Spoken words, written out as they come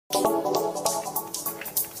Good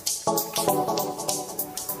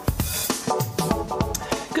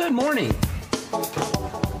morning.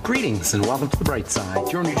 Greetings and welcome to The Bright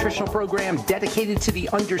Side, your nutritional program dedicated to the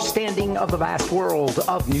understanding of the vast world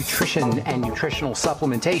of nutrition and nutritional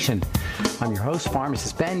supplementation. I'm your host,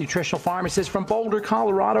 Pharmacist Ben, nutritional pharmacist from Boulder,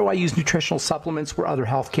 Colorado. I use nutritional supplements where other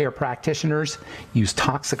healthcare practitioners use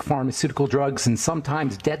toxic pharmaceutical drugs and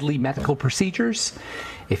sometimes deadly medical procedures.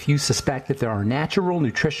 If you suspect that there are natural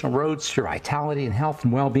nutritional roads to your vitality and health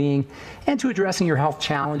and well-being and to addressing your health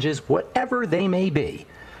challenges, whatever they may be,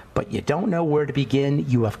 but you don't know where to begin,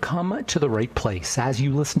 you have come to the right place. As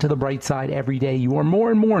you listen to The Bright Side every day, you are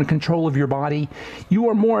more and more in control of your body. You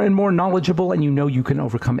are more and more knowledgeable, and you know you can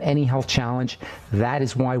overcome any health challenge. That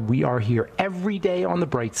is why we are here every day on The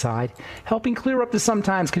Bright Side, helping clear up the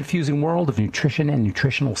sometimes confusing world of nutrition and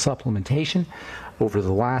nutritional supplementation. Over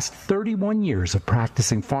the last 31 years of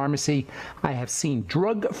practicing pharmacy, I have seen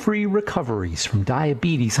drug-free recoveries from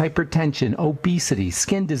diabetes, hypertension, obesity,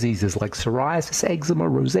 skin diseases like psoriasis, eczema,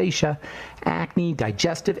 rosacea, acne,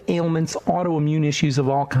 digestive ailments, autoimmune issues of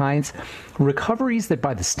all kinds. Recoveries that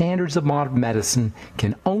by the standards of modern medicine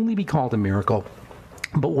can only be called a miracle.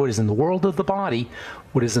 But what is in the world of the body,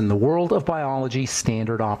 what is in the world of biology,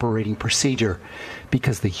 standard operating procedure.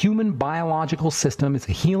 Because the human biological system is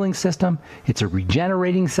a healing system, it's a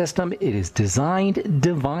regenerating system, it is designed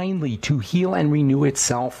divinely to heal and renew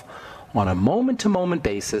itself on a moment-to-moment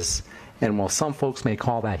basis. And while some folks may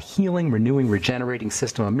call that healing, renewing, regenerating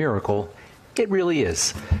system a miracle, it really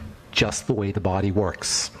is just the way the body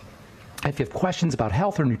works. If you have questions about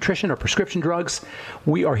health or nutrition or prescription drugs,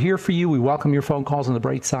 we are here for you. We welcome your phone calls on The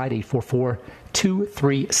Bright Side.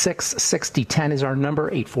 844-236-6010 is our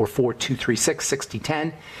number,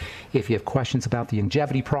 844-236-6010. If you have questions about the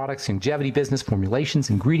longevity products, longevity business,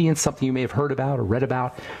 formulations, ingredients, something you may have heard about or read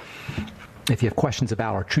about, if you have questions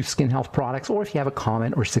about our Truth Skin Health products, or if you have a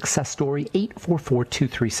comment or success story,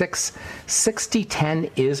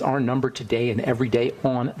 844-236-6010 is our number today and every day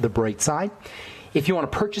on The Bright Side. If you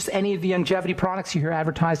want to purchase any of the longevity products you hear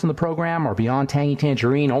advertised on the program, or Beyond Tangy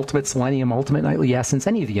Tangerine, Ultimate Selenium, Ultimate Nightly Essence,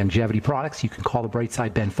 any of the longevity products, you can call the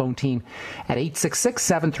Brightside Ben phone team at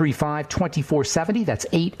 866-735-2470. That's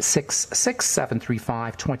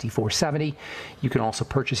 866-735-2470. You can also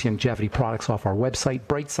purchase longevity products off our website,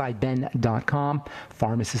 brightsideben.com,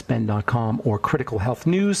 pharmacistben.com, or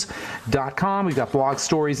criticalhealthnews.com. We've got blog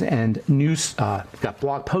stories and news, we've got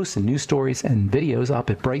blog posts and news stories and videos up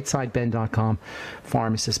at brightsideben.com,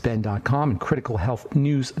 pharmacistben.com, and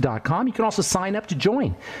criticalhealthnews.com. You can also sign up to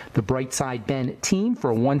join the Brightside Ben team for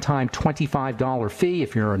a one-time $25 fee.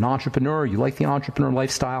 If you're an entrepreneur, you like the entrepreneur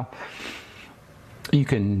lifestyle, you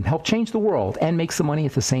can help change the world and make some money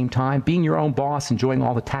at the same time, being your own boss, enjoying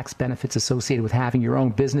all the tax benefits associated with having your own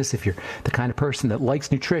business. If you're the kind of person that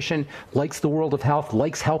likes nutrition, likes the world of health,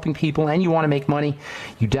 likes helping people, and you want to make money,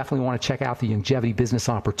 you definitely want to check out the longevity business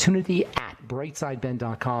opportunity at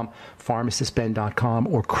brightsideben.com, pharmacistben.com,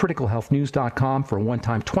 or criticalhealthnews.com for a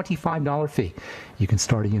one-time $25 fee. You can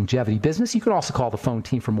start a longevity business. You can also call the phone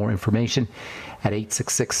team for more information at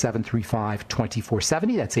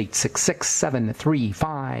 866-735-2470. That's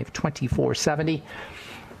 866-735-2470.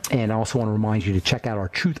 And I also want to remind you to check out our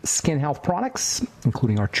Truth Skin Health products,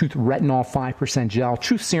 including our Truth Retinol 5% Gel,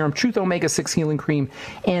 Truth Serum, Truth Omega-6 Healing Cream,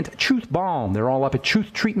 and Truth Balm. They're all up at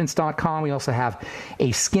truthtreatments.com. We also have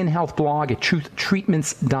a skin health blog at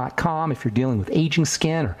truthtreatments.com if you're dealing with aging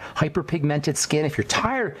skin or hyperpigmented skin. If you're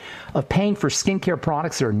tired of paying for skincare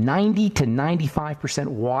products that are 90 to 95%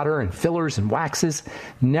 water and fillers and waxes,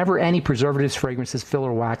 never any preservatives, fragrances,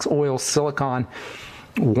 filler, wax, oil, silicone,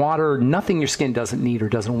 water, nothing your skin doesn't need or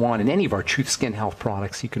doesn't want in any of our Truth Skin Health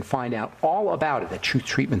products. You can find out all about it at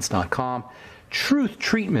truthtreatments.com,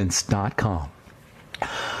 truthtreatments.com.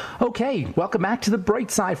 Okay, welcome back to The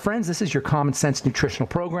Bright Side, friends. This is your common sense nutritional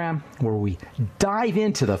program where we dive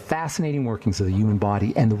into the fascinating workings of the human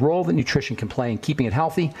body and the role that nutrition can play in keeping it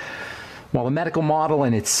healthy. While the medical model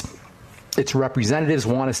and its representatives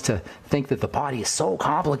want us to think that the body is so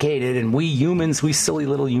complicated and we humans, we silly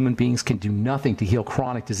little human beings, can do nothing to heal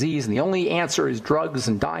chronic disease, and the only answer is drugs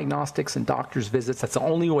and diagnostics and doctor's visits. That's the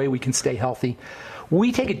only way we can stay healthy.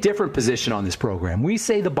 We take a different position on this program. We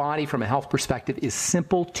say the body from a health perspective is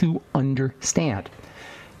simple to understand.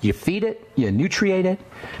 You feed it, you nutriate it,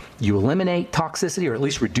 you eliminate toxicity, or at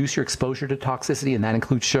least reduce your exposure to toxicity, and that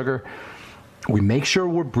includes sugar. We make sure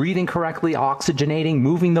we're breathing correctly, oxygenating,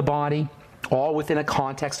 moving the body, all within a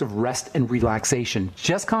context of rest and relaxation.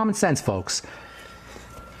 Just common sense, folks.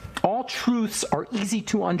 All truths are easy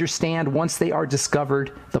to understand once they are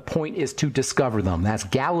discovered. The point is to discover them. That's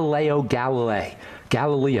Galileo Galilei.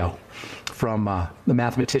 from the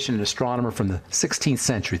mathematician and astronomer from the 16th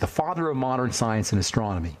century, the father of modern science and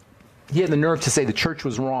astronomy. He had the nerve to say the church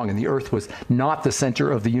was wrong and the earth was not the center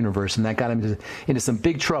of the universe, and that got him into some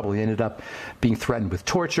big trouble. He ended up being threatened with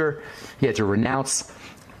torture. He had to renounce,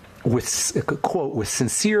 with, quote, with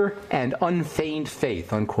sincere and unfeigned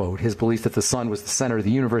faith, unquote, his belief that the sun was the center of the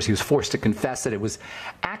universe. He was forced to confess that it was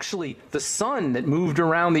actually the sun that moved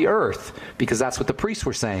around the earth, because that's what the priests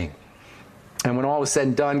were saying. And when all was said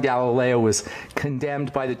and done, Galileo was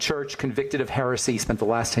condemned by the church, convicted of heresy, spent the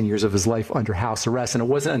last 10 years of his life under house arrest. And it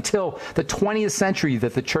wasn't until the 20th century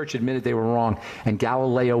that the church admitted they were wrong, and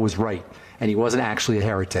Galileo was right, and he wasn't actually a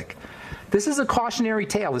heretic. This is a cautionary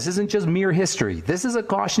tale. This isn't just mere history. This is a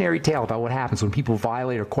cautionary tale about what happens when people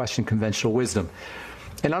violate or question conventional wisdom.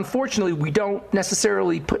 And unfortunately, we don't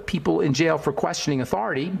necessarily put people in jail for questioning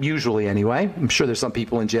authority, usually anyway. I'm sure there's some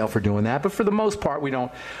people in jail for doing that, but for the most part, we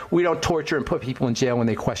don't torture and put people in jail when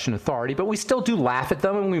they question authority, but we still do laugh at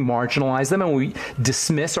them, and we marginalize them, and we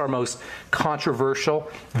dismiss our most controversial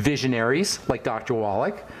visionaries, like Dr.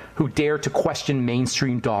 Wallach, who dare to question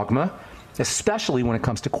mainstream dogma, especially when it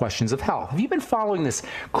comes to questions of health. Have you been following this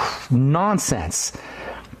nonsense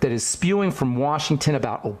that is spewing from Washington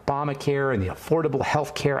about Obamacare and the Affordable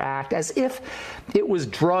Health Care Act, as if it was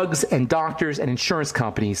drugs and doctors and insurance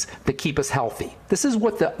companies that keep us healthy? This is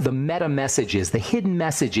what the meta message is, the hidden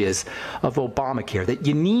message is of Obamacare, that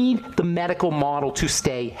you need the medical model to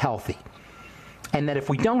stay healthy. And that if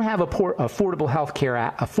we don't have affordable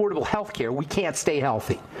health care, we can't stay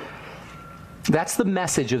healthy. That's the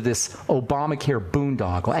message of this Obamacare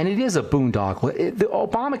boondoggle, and it is a boondoggle. The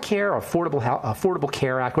Obamacare, Affordable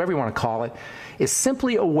Care Act, whatever you want to call it, is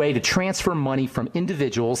simply a way to transfer money from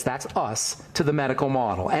individuals, that's us, to the medical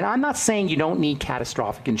model. And I'm not saying you don't need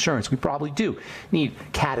catastrophic insurance. We probably do need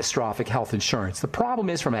catastrophic health insurance. The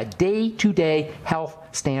problem is, from a day-to-day health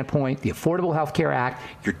standpoint, the Affordable Health Care Act,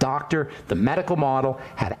 your doctor, the medical model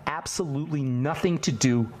have absolutely nothing to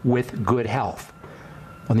do with good health.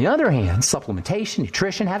 On the other hand, supplementation,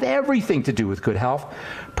 nutrition have everything to do with good health,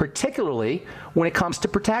 particularly when it comes to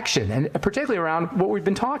protection, and particularly around what we've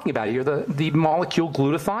been talking about here, the molecule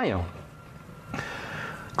glutathione.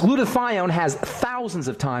 Glutathione has thousands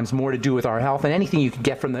of times more to do with our health than anything you can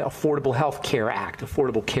get from the Affordable Health Care Act,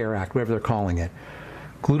 Affordable Care Act, whatever they're calling it.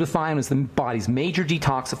 Glutathione is the body's major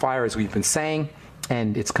detoxifier, as we've been saying,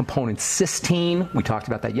 and its component cysteine, we talked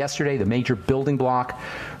about that yesterday, the major building block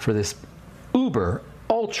for this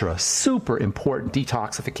ultra, super important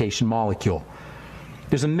detoxification molecule.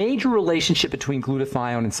 There's a major relationship between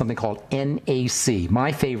glutathione and something called NAC,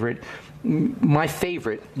 my favorite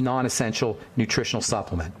non-essential nutritional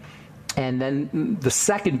supplement. And then the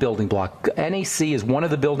second building block, NAC is one of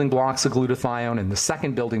the building blocks of glutathione, and the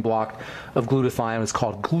second building block of glutathione is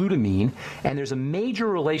called glutamine. And there's a major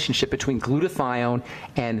relationship between glutathione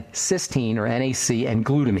and cysteine, or NAC, and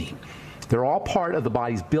glutamine. They're all part of the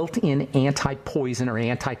body's built-in anti-poison or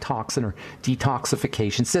antitoxin or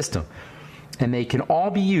detoxification system. And they can all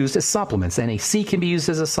be used as supplements. NAC can be used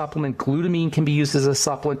as a supplement. Glutamine can be used as a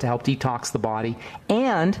supplement to help detox the body.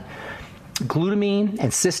 And glutamine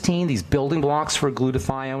and cysteine, these building blocks for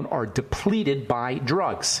glutathione, are depleted by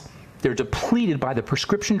drugs. They're depleted by the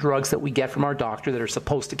prescription drugs that we get from our doctor that are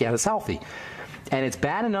supposed to get us healthy. And it's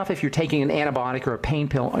bad enough if you're taking an antibiotic or a pain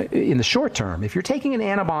pill in the short term. If you're taking an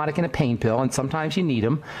antibiotic and a pain pill, and sometimes you need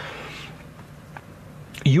them,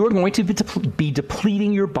 you're going to be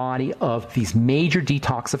depleting your body of these major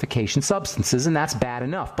detoxification substances, and that's bad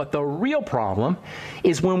enough. But the real problem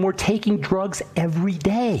is when we're taking drugs every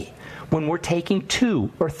day, when we're taking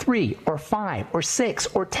 2 or 3 or 5 or 6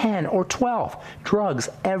 or 10 or 12 drugs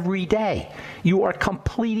every day. You are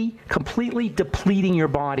completely depleting your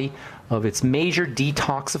body of its major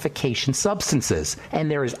detoxification substances.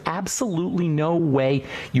 And there is absolutely no way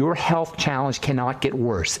your health challenge cannot get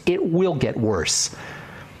worse. It will get worse.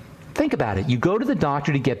 Think about it. You go to the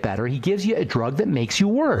doctor to get better. He gives you a drug that makes you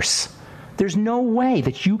worse. There's no way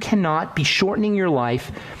that you cannot be shortening your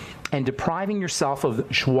life and depriving yourself of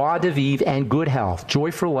joie de vivre and good health, joy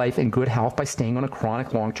for life and good health, by staying on a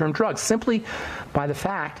chronic long-term drug, simply by the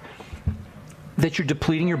fact that you're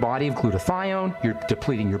depleting your body of glutathione, you're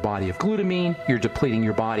depleting your body of glutamine, you're depleting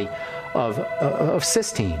your body of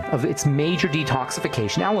cysteine, of its major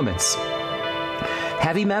detoxification elements.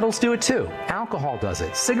 Heavy metals do it too. Alcohol does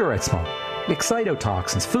it. Cigarette smoke,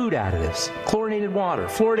 excitotoxins, food additives, chlorinated water,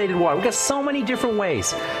 fluoridated water. We've got so many different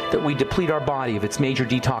ways that we deplete our body of its major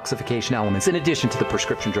detoxification elements, in addition to the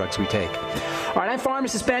prescription drugs we take. All right, I'm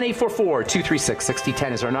pharmacist Ben.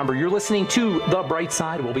 844-236-6010 is our number. You're listening to The Bright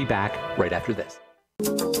Side. We'll be back right after this.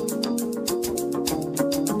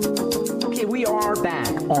 Okay, we We are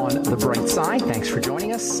back on the bright side. Thanks for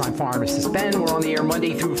joining us. I'm Pharmacist Ben. We're on the air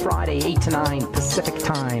Monday through Friday, 8 to 9 Pacific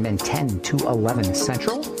Time and 10 to 11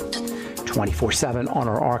 Central. 24/7 on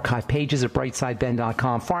our archive pages at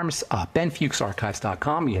brightsideben.com,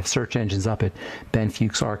 benfuchsarchives.com. You have search engines up at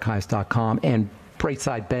benfuchsarchives.com and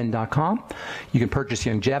brightsideben.com. You can purchase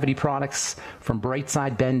longevity products from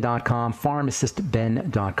brightsideben.com,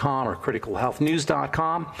 pharmacistben.com, or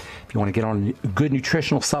criticalhealthnews.com. If you want to get on a good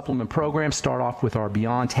nutritional supplement program, start off with our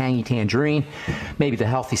Beyond Tangy Tangerine, maybe the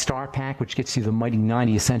Healthy Star Pack, which gets you the mighty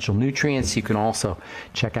 90 essential nutrients. You can also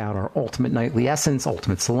check out our Ultimate Nightly Essence,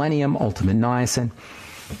 Ultimate Selenium, Ultimate Niacin,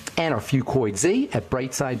 and our Fucoid Z at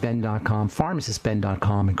brightsideben.com,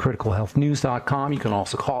 pharmacistben.com, and criticalhealthnews.com. You can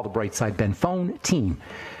also call the Brightside Ben phone team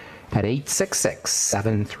at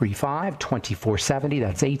 866-735-2470.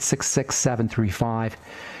 That's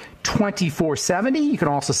 866-735-2470. You can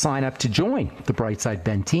also sign up to join the Brightside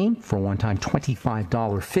Ben team for a one-time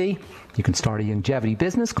 $25 fee. You can start a longevity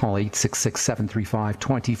business. Call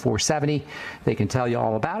 866-735-2470. They can tell you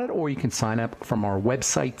all about it, or you can sign up from our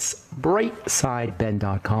websites,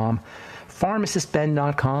 brightsideben.com,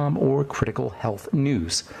 pharmacistben.com, or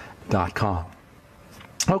criticalhealthnews.com.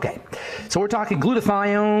 Okay, so we're talking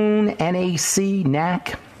glutathione, NAC,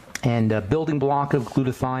 NAC, and a building block of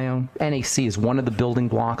glutathione. NAC is one of the building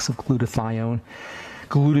blocks of glutathione.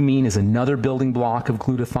 Glutamine is another building block of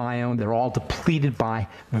glutathione. They're all depleted by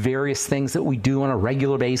various things that we do on a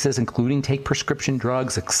regular basis, including take prescription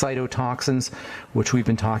drugs, excitotoxins, which we've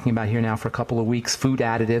been talking about here now for a couple of weeks, food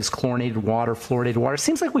additives, chlorinated water, fluoridated water. It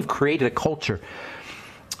seems like we've created a culture,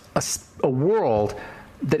 a world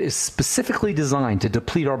that is specifically designed to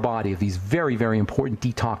deplete our body of these very, very important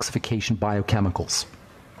detoxification biochemicals.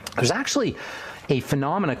 There's actually a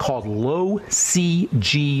phenomenon called low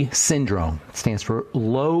CG syndrome. It stands for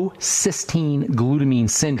low cysteine glutamine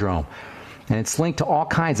syndrome. And it's linked to all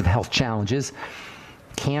kinds of health challenges: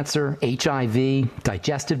 cancer, HIV,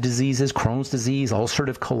 digestive diseases, Crohn's disease,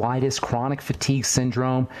 ulcerative colitis, chronic fatigue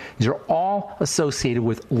syndrome. These are all associated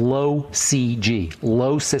with low CG,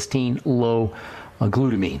 low cysteine, low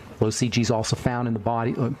glutamine. Low CG is also found in the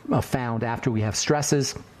body, found after we have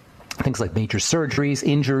stresses. Things like major surgeries,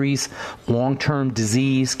 injuries, long-term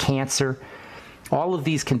disease, cancer. All of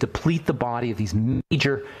these can deplete the body of these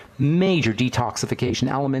major detoxification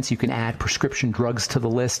elements. You can add prescription drugs to the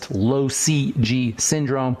list. Low CG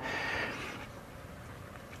syndrome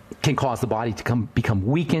can cause the body to become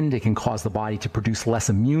weakened. It can cause the body to produce less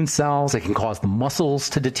immune cells. It can cause the muscles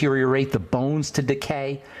to deteriorate, the bones to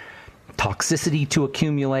decay, toxicity to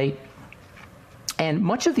accumulate. And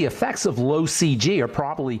much of the effects of low CG are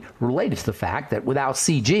probably related to the fact that without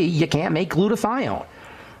CG, you can't make glutathione,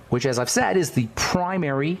 which, as I've said, is the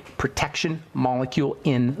primary protection molecule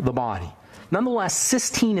in the body. Nonetheless,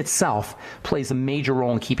 cysteine itself plays a major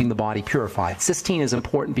role in keeping the body purified. Cysteine is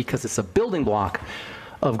important because it's a building block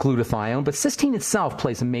of glutathione, but cysteine itself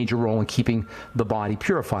plays a major role in keeping the body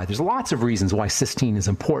purified. There's lots of reasons why cysteine is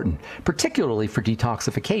important, particularly for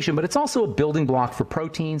detoxification, but it's also a building block for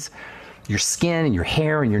proteins. Your skin and your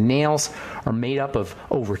hair and your nails are made up of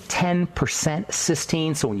over 10%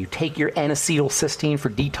 cysteine. So when you take your N-acetylcysteine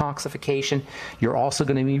for detoxification, you're also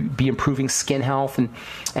going to be improving skin health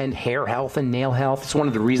and hair health and nail health. It's one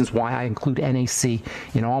of the reasons why I include NAC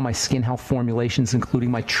in all my skin health formulations,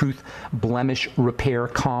 including my Truth Blemish Repair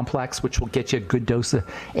Complex, which will get you a good dose of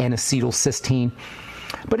N-acetylcysteine.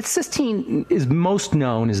 But cysteine is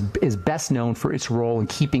best known for its role in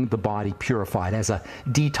keeping the body purified as a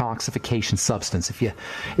detoxification substance.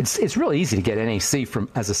 It's really easy to get NAC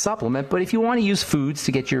as a supplement, but if you want to use foods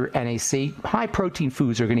to get your NAC, high protein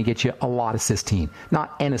foods are going to get you a lot of cysteine.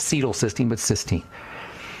 Not N-acetylcysteine, but cysteine.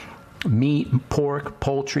 Meat, pork,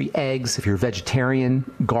 poultry, eggs. If you're a vegetarian,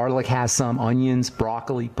 garlic has some, onions,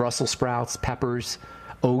 broccoli, Brussels sprouts, peppers,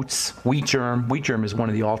 oats, wheat germ. Wheat germ is one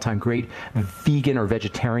of the all-time great vegan or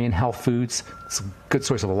vegetarian health foods. It's a good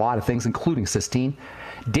source of a lot of things, including cysteine.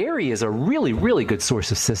 Dairy is a really, really good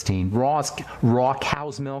source of cysteine. Raw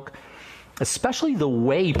cow's milk, especially the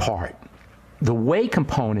whey part. The whey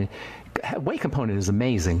component is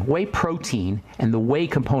amazing. Whey protein and the whey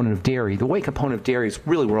component of dairy. The whey component of dairy is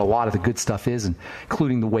really where a lot of the good stuff is,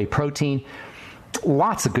 including the whey protein.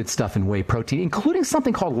 Lots of good stuff in whey protein, including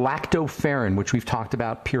something called lactoferrin, which we've talked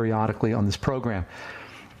about periodically on this program.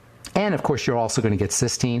 And, of course, you're also going to get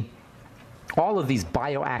cysteine. All of these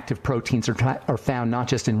bioactive proteins are found not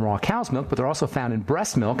just in raw cow's milk, but they're also found in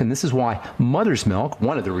breast milk. And this is why mother's milk,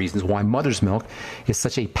 one of the reasons why mother's milk is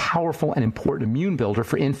such a powerful and important immune builder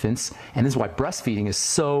for infants. And this is why breastfeeding is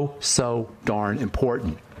so darn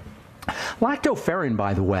important. Lactoferrin,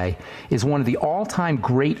 by the way, is one of the all-time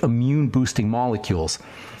great immune-boosting molecules.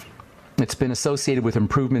 It's been associated with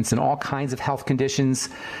improvements in all kinds of health conditions.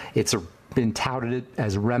 It's been touted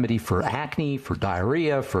as a remedy for acne, for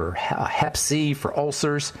diarrhea, for Hep C, for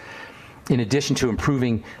ulcers. In addition to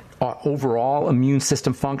improving overall immune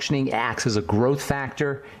system functioning, it acts as a growth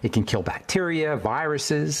factor. It can kill bacteria,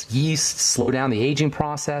 viruses, yeast, slow down the aging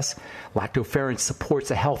process. Lactoferrin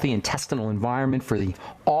supports a healthy intestinal environment for the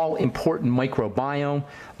all-important microbiome.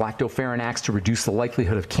 Lactoferrin acts to reduce the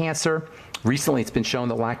likelihood of cancer. Recently, it's been shown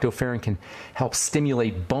that lactoferrin can help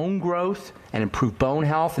stimulate bone growth and improve bone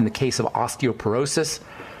health in the case of osteoporosis.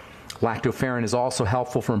 Lactoferrin is also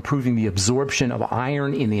helpful for improving the absorption of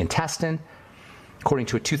iron in the intestine. According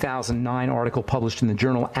to a 2009 article published in the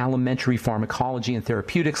journal Alimentary Pharmacology and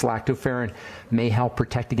Therapeutics, lactoferrin may help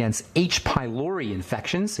protect against H. pylori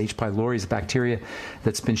infections. H. pylori is a bacteria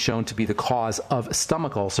that's been shown to be the cause of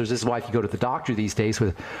stomach ulcers. This is why if you go to the doctor these days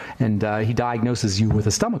and he diagnoses you with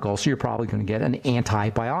a stomach ulcer, you're probably going to get an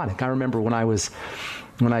antibiotic. I remember when I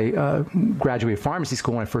graduated pharmacy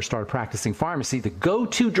school, when I first started practicing pharmacy, the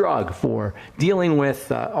go-to drug for dealing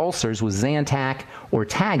with ulcers was Zantac or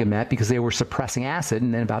Tagamet because they were suppressing acid.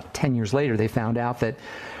 And then about 10 years later, they found out that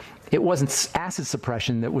it wasn't acid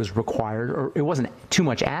suppression that was required, or it wasn't too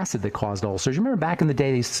much acid that caused ulcers. You remember back in the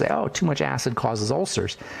day, they used to say, oh, too much acid causes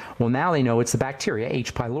ulcers. Well, now they know it's the bacteria,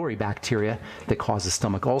 H. pylori bacteria, that causes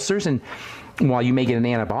stomach ulcers. And while you may get an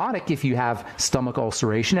antibiotic if you have stomach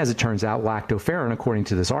ulceration, as it turns out, lactoferrin, according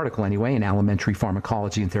to this article anyway, in Alimentary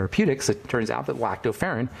Pharmacology and Therapeutics, it turns out that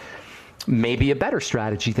lactoferrin may be a better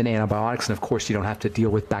strategy than antibiotics. And of course, you don't have to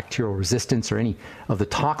deal with bacterial resistance or any of the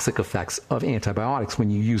toxic effects of antibiotics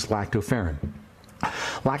when you use lactoferrin.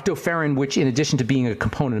 Lactoferrin, which in addition to being a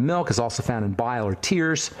component of milk, is also found in bile or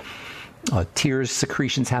tears. Tears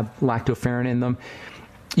secretions have lactoferrin in them.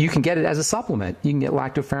 You can get it as a supplement. You can get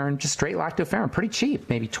lactoferrin, just straight lactoferrin, pretty cheap,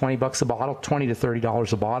 maybe $20 a bottle, $20 to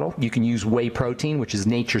 $30 a bottle. You can use whey protein, which is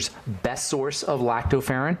nature's best source of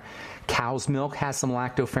lactoferrin. Cow's milk has some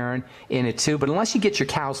lactoferrin in it too, but unless you get your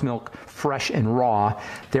cow's milk fresh and raw,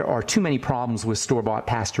 there are too many problems with store-bought,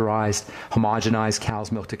 pasteurized, homogenized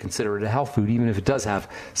cow's milk to consider it a health food, even if it does have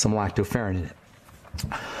some lactoferrin in it.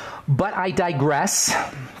 But I digress.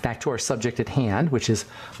 Back to our subject at hand, which is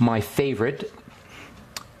my favorite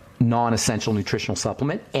non-essential nutritional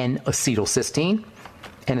supplement, N-acetylcysteine.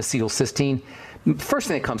 N-acetylcysteine, first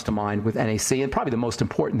thing that comes to mind with NAC, and probably the most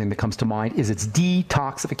important thing that comes to mind, is its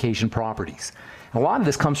detoxification properties. And a lot of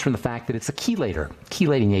this comes from the fact that it's a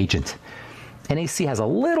chelating agent. NAC has a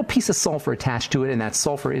little piece of sulfur attached to it, and that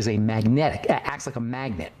sulfur is acts like a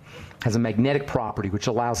magnet, has a magnetic property which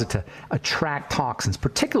allows it to attract toxins,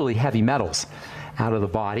 particularly heavy metals, out of the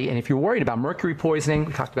body. And if you're worried about mercury poisoning,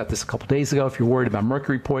 we talked about this a couple days ago, if you're worried about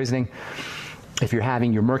mercury poisoning, if you're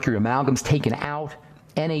having your mercury amalgams taken out,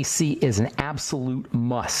 NAC is an absolute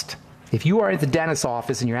must. If you are at the dentist's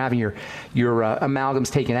office and you're having your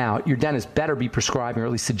amalgams taken out, your dentist better be prescribing or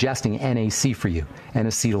at least suggesting NAC for you,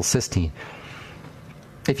 N-acetylcysteine.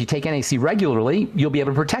 If you take NAC regularly, you'll be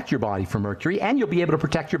able to protect your body from mercury, and you'll be able to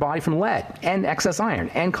protect your body from lead and excess iron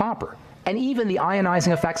and copper, and even the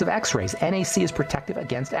ionizing effects of X-rays. NAC is protective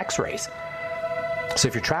against X-rays. So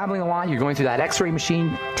if you're traveling a lot, you're going through that X-ray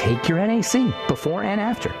machine, take your NAC before and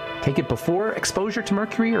after. Take it before exposure to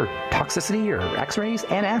mercury or toxicity or X-rays,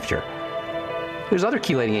 and after. There's other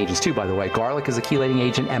chelating agents too, by the way. Garlic is a chelating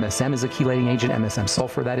agent. MSM is a chelating agent. MSM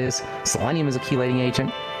sulfur, that is. Selenium is a chelating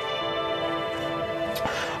agent.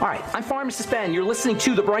 All right, I'm Pharmacist Ben. You're listening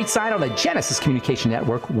to The Bright Side on the Genesis Communication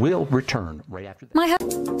Network. We'll return right after this.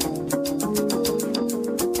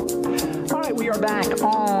 All right, we are back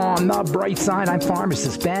on The Bright Side. I'm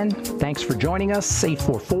Pharmacist Ben. Thanks for joining us.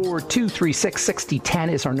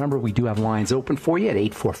 844-236-6010 is our number. We do have lines open for you at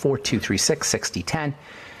 844-236-6010.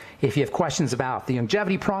 If you have questions about the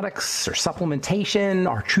longevity products or supplementation,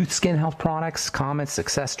 our Truth Skin Health products, comments,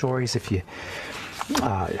 success stories, if you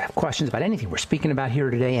have questions about anything we're speaking about here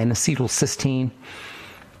today, and acetylcysteine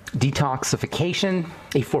detoxification,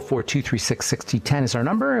 844-236-6010 is our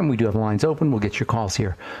number, and we do have lines open. We'll get your calls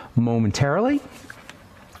here momentarily.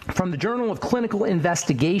 From the Journal of Clinical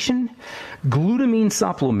Investigation, glutamine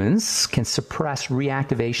supplements can suppress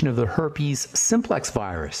reactivation of the herpes simplex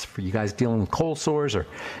virus. For you guys dealing with cold sores or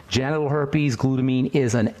genital herpes, glutamine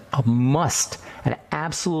is a must, an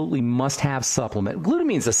absolutely must-have supplement.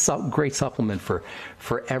 Glutamine is a great supplement for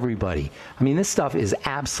everybody. I mean, this stuff is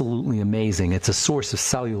absolutely amazing. It's a source of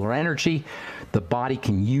cellular energy. The body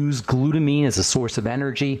can use glutamine as a source of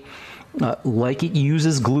energy. Like it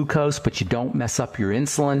uses glucose, but you don't mess up your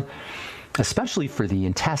insulin. especially for the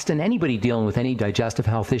intestine. Anybody dealing with any digestive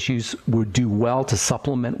health issues would do well to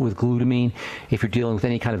supplement with glutamine. If you're dealing with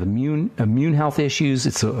any kind of immune health issues,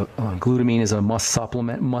 glutamine is a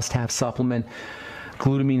must-have supplement.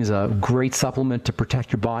 Glutamine is a great supplement to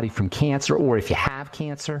protect your body from cancer, or if you have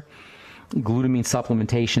cancer. Glutamine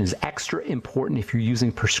supplementation is extra important if you're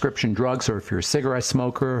using prescription drugs, or if you're a cigarette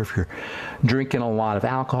smoker, or if you're drinking a lot of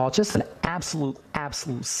alcohol. Just an absolute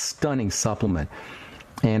stunning supplement.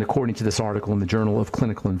 And according to this article in the Journal of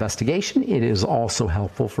Clinical Investigation, it is also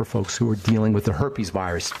helpful for folks who are dealing with the herpes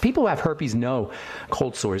virus. People who have herpes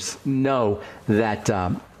cold sores know that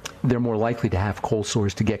they're more likely to have cold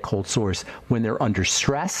sores, to get cold sores when they're under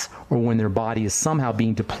stress, or when their body is somehow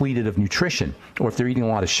being depleted of nutrition, or if they're eating a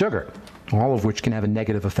lot of sugar, all of which can have a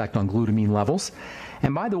negative effect on glutamine levels.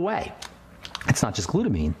 And by the way, it's not just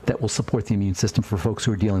glutamine that will support the immune system for folks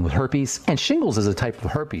who are dealing with herpes, and shingles is a type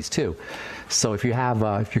of herpes too. So if you're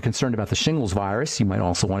concerned about the shingles virus, you might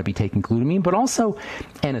also want to be taking glutamine, but also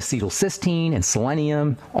N-acetylcysteine and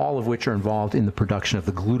selenium, all of which are involved in the production of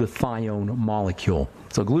the glutathione molecule.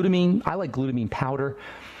 So glutamine, I like glutamine powder.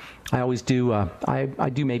 I always do, I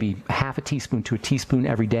do maybe half a teaspoon to a teaspoon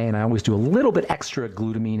every day, and I always do a little bit extra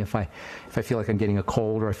glutamine if I feel like I'm getting a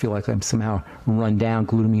cold, or I feel like I'm somehow run down.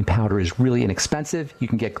 Glutamine powder is really inexpensive. You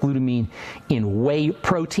can get glutamine in whey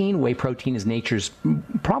protein. Whey protein is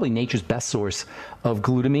probably nature's best source of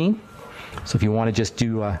glutamine. So if you want to just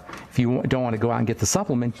do, if you don't want to go out and get the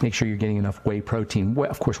supplement, make sure you're getting enough whey protein.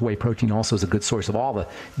 Of course, whey protein also is a good source of all the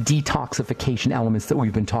detoxification elements that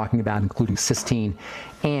we've been talking about, including cysteine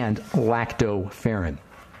and lactoferrin.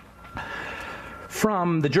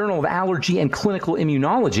 From the Journal of Allergy and Clinical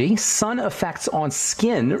Immunology, sun effects on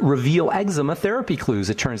skin reveal eczema therapy clues.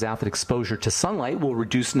 It turns out that exposure to sunlight will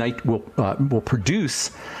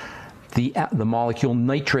produce the molecule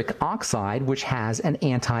nitric oxide, which has an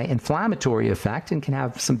anti-inflammatory effect and can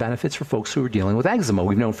have some benefits for folks who are dealing with eczema.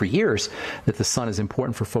 We've known for years that the sun is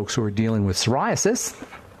important for folks who are dealing with psoriasis.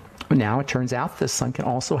 Now it turns out the sun can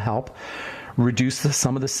also help reduce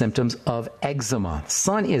some of the symptoms of eczema.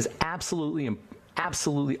 Sun is absolutely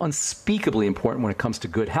unspeakably important when it comes to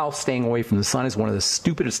good health. Staying away from the sun is one of the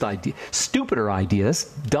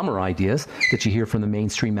dumber ideas that you hear from the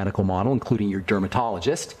mainstream medical model, including your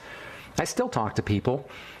dermatologist. I still talk to people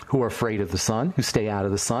who are afraid of the sun, who stay out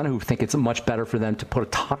of the sun, who think it's much better for them to put a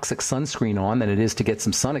toxic sunscreen on than it is to get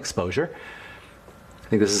some sun exposure. I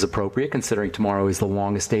think this is appropriate considering tomorrow is the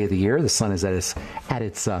longest day of the year. The sun is at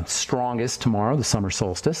its strongest tomorrow, the summer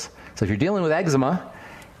solstice. So if you're dealing with eczema,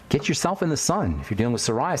 get yourself in the sun. If you're dealing with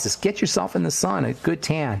psoriasis, get yourself in the sun. A good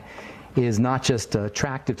tan is not just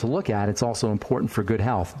attractive to look at, it's also important for good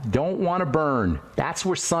health. Don't want to burn. That's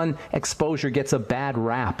where sun exposure gets a bad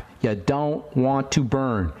rap. You don't want to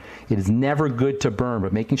burn. It is never good to burn,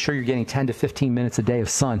 but making sure you're getting 10 to 15 minutes a day of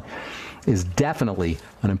sun is definitely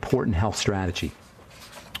an important health strategy.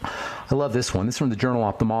 I love this one. This is from the Journal of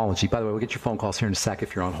Ophthalmology. By the way, we'll get your phone calls here in a sec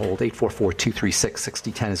if you're on hold.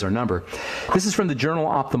 844-236-6010 is our number. This is from the Journal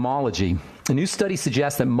of Ophthalmology. A new study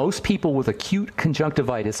suggests that most people with acute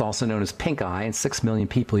conjunctivitis, also known as pink eye, and 6 million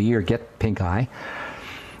people a year get pink eye.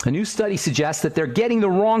 A new study suggests that they're getting the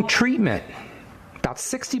wrong treatment. About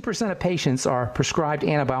 60% of patients are prescribed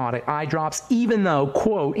antibiotic eye drops, even though,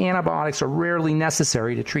 quote, antibiotics are rarely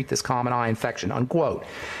necessary to treat this common eye infection, unquote.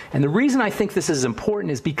 And the reason I think this is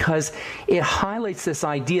important is because it highlights this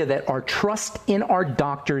idea that our trust in our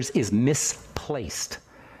doctors is misplaced.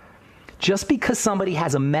 Just because somebody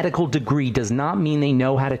has a medical degree does not mean they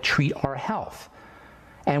know how to treat our health.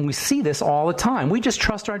 And we see this all the time. We just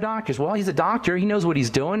trust our doctors. Well, he's a doctor. He knows what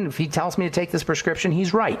he's doing. If he tells me to take this prescription,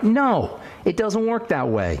 he's right. No, it doesn't work that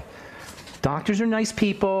way. Doctors are nice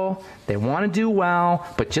people. They want to do well.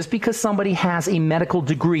 But just because somebody has a medical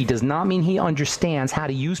degree does not mean he understands how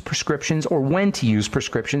to use prescriptions or when to use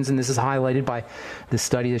prescriptions. And this is highlighted by this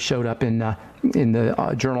study that showed up in the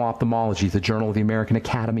Journal of Ophthalmology, the Journal of the American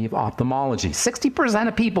Academy of Ophthalmology. 60%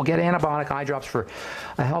 of people get antibiotic eye drops for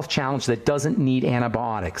a health challenge that doesn't need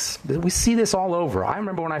antibiotics. We see this all over. I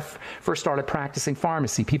remember when I first started practicing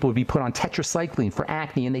pharmacy, people would be put on tetracycline for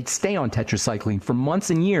acne, and they'd stay on tetracycline for months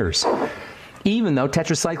and years, even though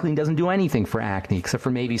tetracycline doesn't do anything for acne except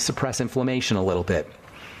for maybe suppress inflammation a little bit.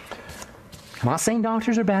 I'm not saying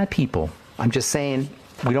doctors are bad people. I'm just saying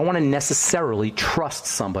we don't want to necessarily trust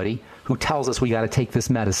somebody who tells us we got to take this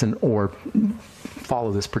medicine or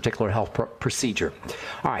follow this particular health procedure.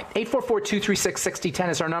 All right, 844-236-6010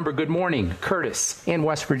 is our number. Good morning, Curtis in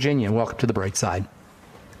West Virginia. Welcome to the Bright Side.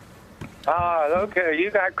 Okay,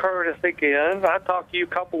 you got Curtis again. I talked to you a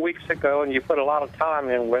couple weeks ago, and you put a lot of time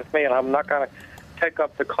in with me, and I'm not going to take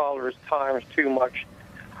up the caller's time too much.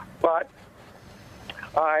 But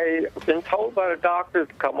I've been told by the doctor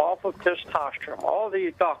to come off of testosterone. All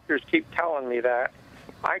these doctors keep telling me that.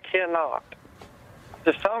 I cannot.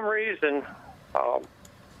 For some reason,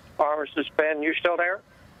 Pharmacist Ben, you still there?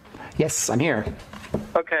 Yes, I'm here.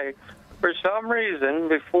 Okay. For some reason,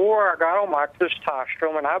 before I got on my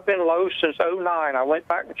testosterone, and I've been low since '09, I went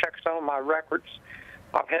back and checked some of my records.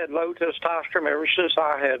 I've had low testosterone ever since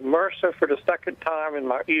I had MRSA for the second time in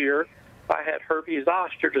my ear. I had herpes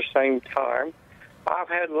zoster the same time. I've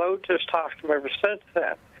had low testosterone ever since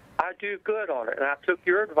then. I do good on it, and I took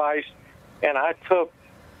your advice, and I took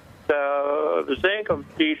the zinc of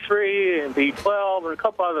D3 and B12 and a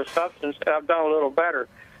couple other substances, and I've done a little better.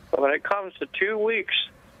 But when it comes to 2 weeks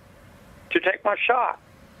to take my shot,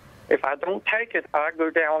 if I don't take it, I go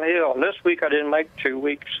downhill. And this week I didn't make 2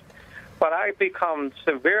 weeks. But I become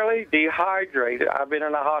severely dehydrated. I've been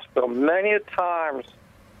in the hospital many times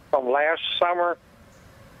from last summer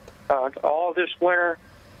all this winter,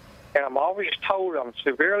 and I'm always told I'm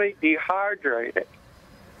severely dehydrated.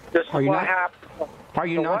 This is what happened. Are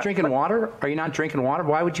you not drinking water? Are you not drinking water?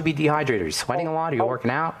 Why would you be dehydrated? Are you sweating a lot? Are you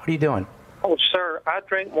working out? What are you doing? Oh, sir, I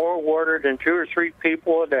drink more water than 2 or 3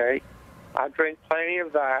 people a day. I drink plenty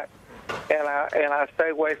of that, and I stay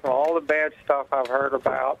away from all the bad stuff I've heard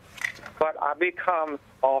about. But I become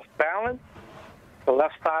off balance. The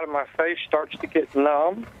left side of my face starts to get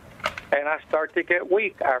numb, and I start to get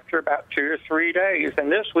weak after about 2 or 3 days.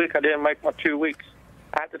 And this week I didn't make my 2 weeks.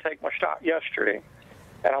 I had to take my shot yesterday,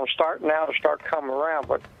 and I'm starting now to start coming around.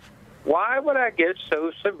 But why would I get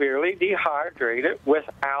so severely dehydrated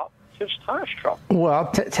without testosterone?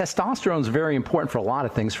 Well, testosterone is very important for a lot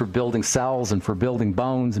of things, for building cells and for building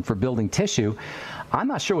bones and for building tissue. I'm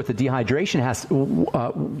not sure what the dehydration has,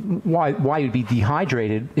 why you'd be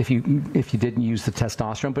dehydrated if you didn't use the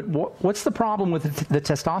testosterone. But what's the problem with the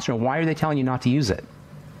testosterone? Why are they telling you not to use it?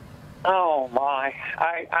 Oh my!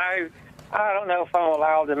 I don't know if I'm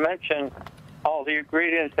allowed to mention all the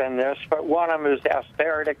ingredients in this, but one of them is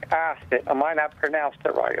aspartic acid. I might not pronounce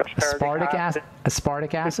it right. Aspartic acid.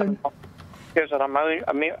 Aspartic acid is an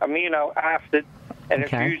amino acid, and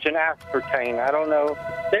it's used in aspartame. I don't know.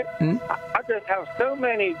 I just have so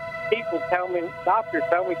many people doctors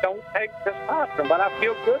tell me don't take testosterone, but I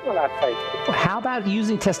feel good when I take it. How about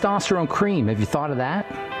using testosterone cream? Have you thought of that?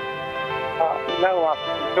 No,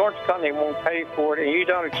 George Cunningham won't pay for it, and you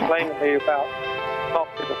don't explain to me about talk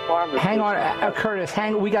to the pharmacist. Hang on, Curtis,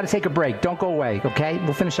 we got to take a break. Don't go away, okay?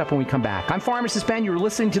 We'll finish up when we come back. I'm Pharmacist Ben. You're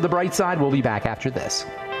listening to The Bright Side. We'll be back after this.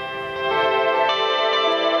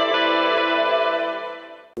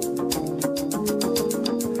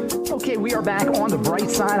 Okay, we are back on The Bright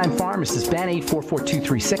Side. I'm Pharmacist Ben.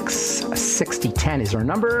 844-236-6010 is our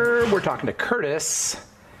number. We're talking to Curtis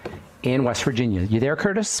in West Virginia. You there,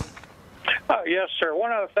 Curtis? Yes, sir.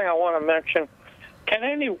 One other thing I want to mention. Can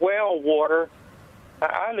any well water,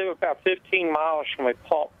 I live about 15 miles from a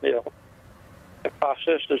pulp mill that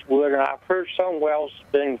processes wood, and I've heard some wells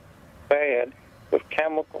have been bad with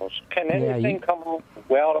chemicals. Can anything come on the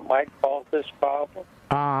well that might cause this problem?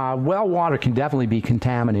 Well water can definitely be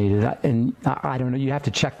contaminated, and I don't know. You have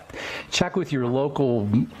to check with your local,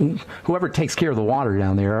 whoever takes care of the water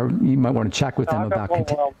down there. You might want to check with them about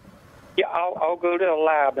contamination. Yeah, I'll go to the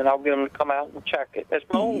lab and I'll get them to come out and check it. It's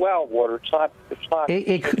my own well water. It's not.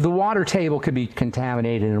 The water table could be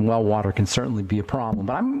contaminated, and well water can certainly be a problem.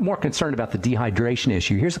 But I'm more concerned about the dehydration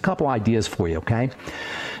issue. Here's a couple ideas for you. Okay,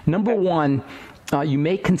 number one. You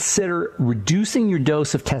may consider reducing your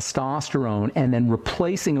dose of testosterone and then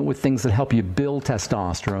replacing it with things that help you build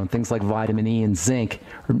testosterone, things like vitamin E and zinc,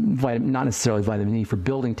 or not necessarily vitamin E for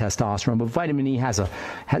building testosterone, but vitamin E has a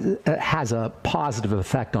positive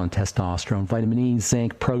effect on testosterone. Vitamin E,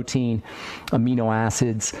 zinc, protein, amino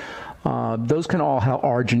acids. Those can all help,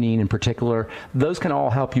 arginine in particular, those can all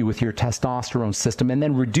help you with your testosterone system, and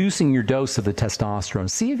then reducing your dose of the testosterone.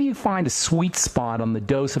 See if you find a sweet spot on the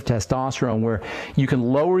dose of testosterone where you can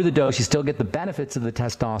lower the dose, you still get the benefits of the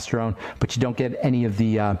testosterone, but you don't get any of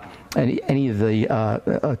the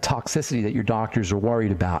toxicity that your doctors are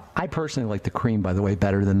worried about. I personally like the cream, by the way,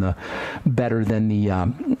 better than the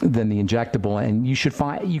injectable, and you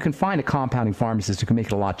can find a compounding pharmacist who can make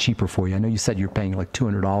it a lot cheaper for you. I know you said you're paying like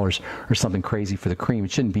 $200 or something crazy for the cream.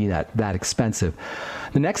 It shouldn't be that expensive.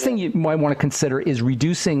 The next thing you might want to consider is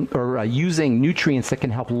reducing or using nutrients that can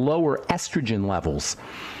help lower estrogen levels.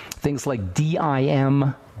 Things like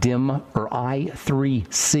DIM or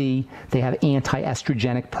I3C. They have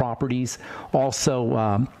anti-estrogenic properties.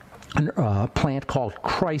 Also, a plant called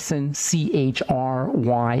chrysin, Chrysin,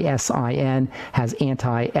 has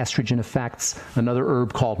anti-estrogen effects. Another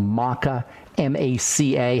herb called maca,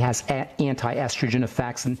 MACA, has anti-estrogen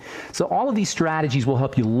effects. And so all of these strategies will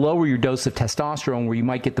help you lower your dose of testosterone, where you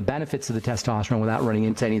might get the benefits of the testosterone without running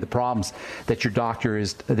into any of the problems that your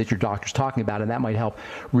doctor's talking about, and that might help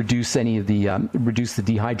reduce any of the reduce the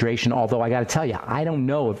dehydration. Although I got to tell you, I don't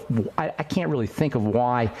know if I can't really think of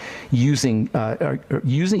why using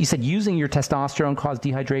you said using your testosterone caused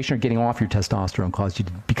dehydration, or getting off your testosterone caused you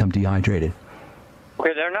to become dehydrated.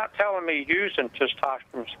 Okay, they're not telling me using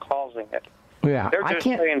testosterone is causing it. Yeah, they're just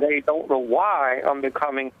saying they don't know why I'm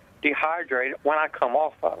becoming dehydrated when I come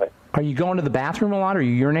off of it. Are you going to the bathroom a lot? Are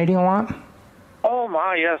you urinating a lot? Oh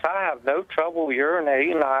my, yes, I have no trouble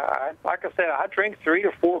urinating. I like I said, I drink 3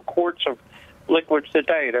 to 4 quarts of liquids a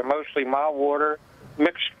day. They're mostly mild water,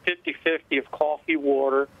 mixed 50-50 of coffee,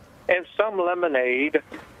 water, and some lemonade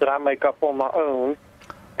that I make up on my own.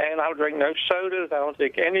 And I don't drink no sodas. I don't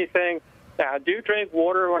drink anything. Now, I do drink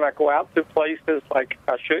water when I go out to places like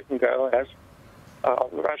I shouldn't go, as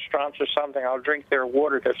restaurants or something. I'll drink their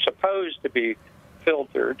water that's supposed to be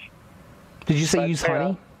filtered. Did you say use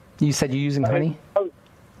honey? You said you're using honey?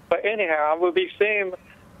 But anyhow, I'll be seeing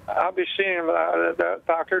the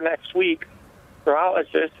doctor next week,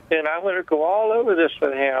 urologist, and I'm going to go all over this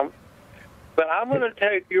with him. But I'm going to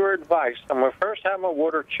take your advice. I'm going to first have my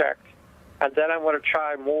water checked, and then I'm going to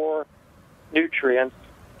try more nutrients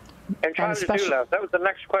and try to do less. That was the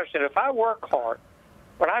next question. If I work hard,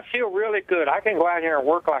 when I feel really good, I can go out here and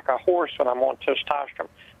work like a horse when I'm on testosterone.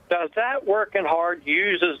 Does that working hard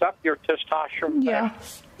uses up your testosterone? Yeah.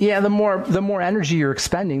 Yeah, the more energy you're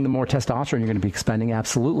expending, the more testosterone you're going to be expending,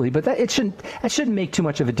 absolutely. But that shouldn't make too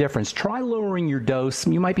much of a difference. Try lowering your dose.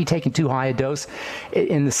 You might be taking too high a dose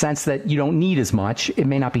in the sense that you don't need as much. It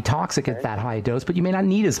may not be toxic at that high a dose, but you may not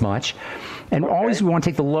need as much. And always we want to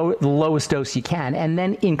take the lowest dose you can, and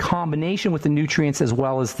then in combination with the nutrients as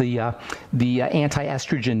well as the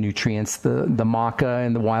anti-estrogen nutrients, the maca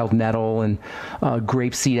and the wild nettle and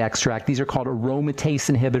grapeseed extract. These are called aromatase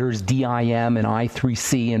inhibitors, DIM and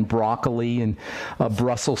I3C, and broccoli and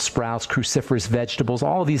Brussels sprouts, cruciferous vegetables.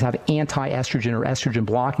 All of these have anti-estrogen or estrogen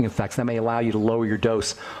blocking effects that may allow you to lower your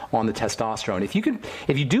dose on the testosterone.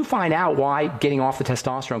 If you do find out why getting off the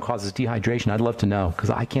testosterone causes dehydration, I'd love to know, because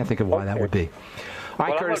I can't think of why that would be. All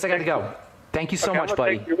right, Curtis, I got to go. Thank you so much,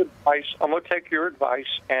 buddy. I'm going to take your advice,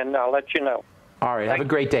 and I'll let you know. All right, have a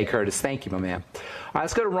great day, Curtis. Thank you, my man. All right,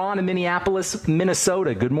 let's go to Ron in Minneapolis,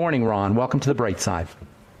 Minnesota. Good morning, Ron. Welcome to the Bright Side.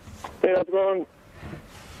 Hey, how's it going?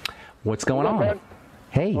 What's going on? Man?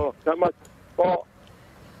 Hey. Oh, not much. Well,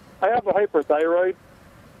 I have a hyperthyroid.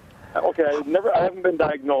 Okay, I haven't been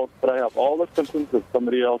diagnosed, but I have all the symptoms of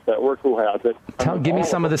somebody else at work who has it. Give me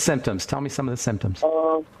some of the symptoms. Tell me some of the symptoms.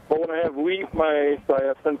 Well, when I have wheat, so I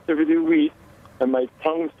have sensitivity to wheat, and my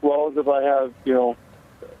tongue swells if I have,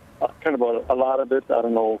 kind of a lot of it. I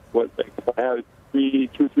don't know what. If I have it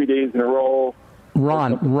 2-3 days in a row.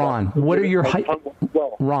 Ron, what are your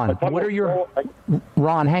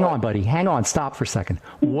Ron, hang on, buddy. Hang on. Stop for a second.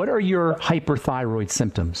 What are your hyperthyroid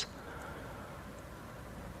symptoms?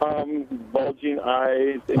 Bulging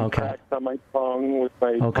eyes and cracks on my tongue with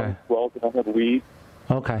my tongue swells if I have wheat.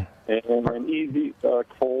 Okay. And an easy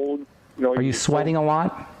cold. Are you sweating a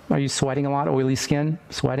lot? Oily skin,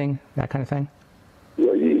 sweating, that kind of thing?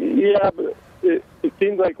 Yeah, but it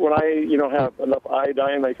seems like when I, have enough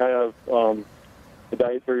iodine, like I have the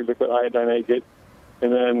dietary liquid iodine I get,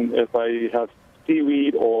 and then if I have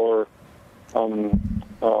seaweed or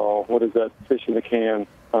what is that fish in the can?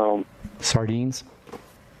 Sardines.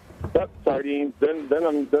 Yep, sardines. Then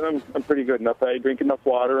I'm pretty good enough. I drink enough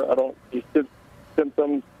water. I don't. These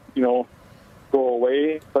symptoms, go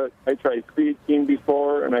away. But I tried creatine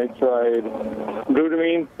before, and I tried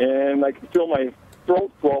glutamine, and I can feel my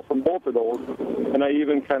throat swell from both of those. And I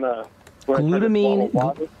even kind of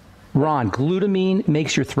glutamine. Ron, glutamine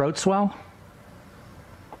makes your throat swell?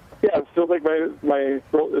 Yeah, it feels like my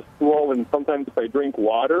throat is swollen. Sometimes if I drink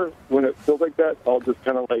water, when it feels like that, I'll just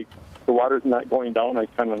kind of like, the water's not going down. I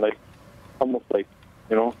kind of like, almost like,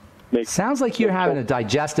 Sounds like you're having a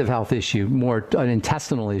digestive health issue, more an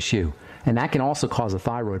intestinal issue. And that can also cause a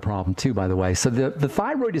thyroid problem too, by the way. So the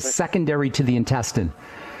thyroid is secondary to the intestine.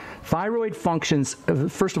 Thyroid functions,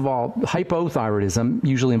 first of all, hypothyroidism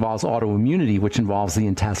usually involves autoimmunity, which involves the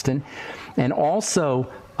intestine. And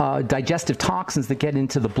also, digestive toxins that get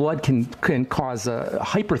into the blood can cause a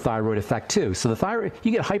hyperthyroid effect too. So the thyroid,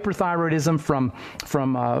 you get hyperthyroidism from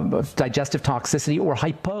digestive toxicity or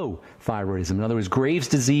hypothyroidism. In other words, Graves'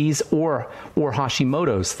 disease or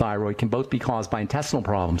Hashimoto's thyroid can both be caused by intestinal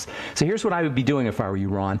problems. So here's what I would be doing if I were you,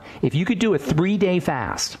 Ron. If you could do a 3-day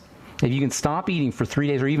fast, if you can stop eating for 3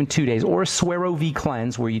 days or even 2 days, or a Suero V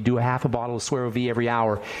cleanse where you do a half a bottle of Suero V every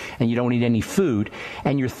hour and you don't eat any food,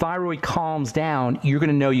 and your thyroid calms down, you're going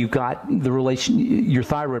to know you've got your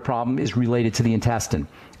thyroid problem is related to the intestine,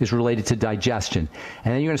 is related to digestion.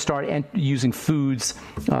 And then you're going to start using foods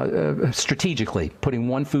strategically, putting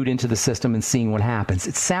one food into the system and seeing what happens.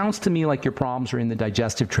 It sounds to me like your problems are in the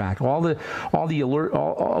digestive tract. All the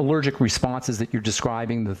allergic responses that you're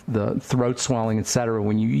describing, the throat swelling, etc.,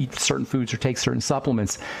 when you eat certain foods or take certain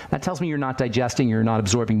supplements, that tells me you're not digesting, you're not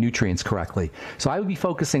absorbing nutrients correctly. So I would be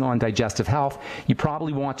focusing on digestive health. You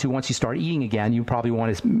probably want to, once you start eating again, you probably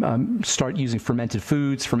want to start using fermented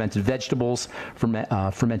foods, fermented vegetables,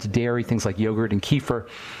 fermented dairy, things like yogurt and kefir.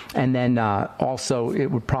 And then also it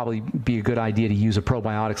would probably be a good idea to use a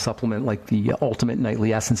probiotic supplement like the Ultimate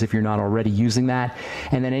Nightly Essence if you're not already using that.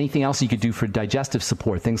 And then anything else you could do for digestive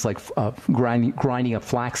support, things like grinding up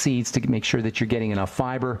flax seeds to make sure that you're getting enough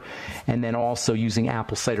fiber, and then also using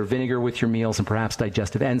apple cider vinegar with your meals and perhaps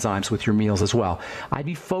digestive enzymes with your meals as well. I'd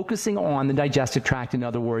be focusing on the digestive tract, in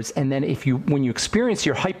other words, and then when you experience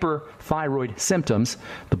your hyperthyroid symptoms,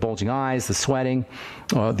 the bulging eyes, the sweating,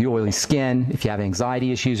 the oily skin, if you have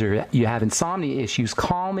anxiety issues or you have insomnia issues,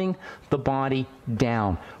 calming the body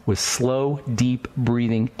down with slow, deep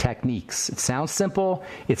breathing techniques. It sounds simple,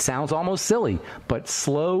 it sounds almost silly, but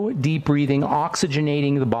slow, deep breathing,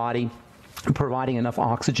 oxygenating the body, providing enough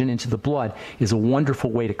oxygen into the blood is a wonderful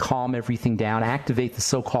way to calm everything down, activate the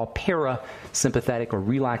so-called parasympathetic or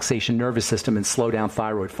relaxation nervous system, and slow down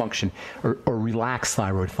thyroid function, or relax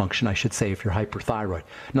thyroid function, I should say, if you're hyperthyroid.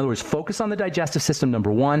 In other words, focus on the digestive system,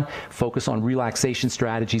 number one. Focus on relaxation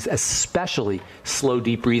strategies, especially slow,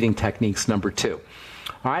 deep breathing techniques, number two.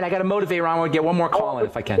 All right, I got to motivate Ron. I want to get one more call in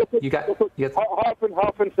if I can. How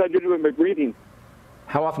often should I do my breathing?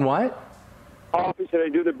 How often what? How often should I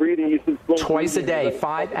do the breathing? You said slow twice breathing. a day,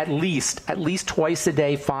 at least twice a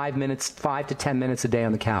day, 5 to 10 minutes a day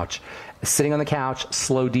on the couch. Sitting on the couch,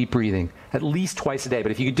 slow, deep breathing, at least twice a day.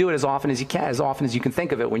 But if you could do it as often as you can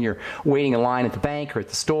think of it, when you're waiting in line at the bank or at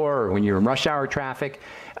the store or when you're in rush hour traffic,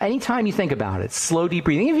 anytime you think about it, slow, deep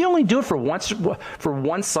breathing. If you only do it for one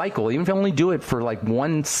cycle, even if you only do it for like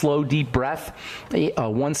one slow, deep breath,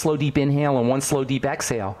 one slow, deep inhale and one slow, deep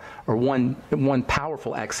exhale, or one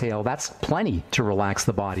powerful exhale, that's plenty to relax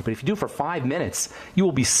the body. But if you do it for 5 minutes, you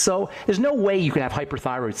will be there's no way you can have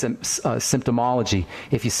hyperthyroid symptomology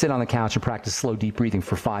if you sit on the couch and practice slow, deep breathing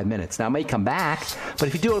for 5 minutes. Now, it may come back, but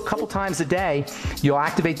if you do it a couple times a day, you'll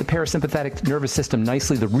activate the parasympathetic nervous system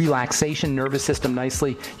nicely, the relaxation nervous system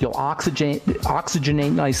nicely, you'll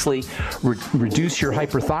oxygenate nicely, reduce your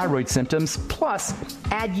hyperthyroid symptoms, plus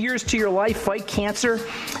add years to your life, fight cancer,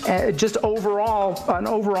 just an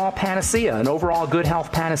overall panacea, an overall good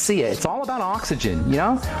health panacea. It's all about oxygen, you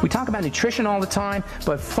know? We talk about nutrition all the time,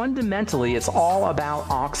 but fundamentally it's all about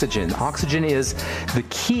oxygen. Oxygen is the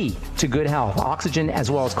key to good health. Oxygen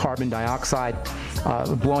as well as carbon dioxide,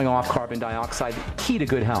 blowing off carbon dioxide, key to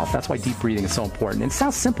good health. That's why deep breathing is so important. And it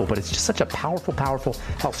sounds simple, but it's just such a powerful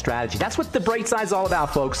health strategy. That's what the Bright Side's all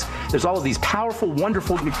about, folks. There's all of these powerful,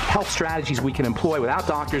 wonderful health strategies we can employ without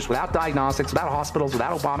doctors, without diagnostics, without hospitals,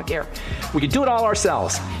 without Obamacare. We can do it all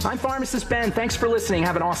ourselves. I'm Pharmacist Ben. Thanks for listening.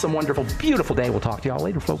 Have an awesome, wonderful, beautiful day. We'll talk to you all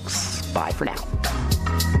later, folks. Bye for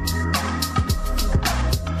now.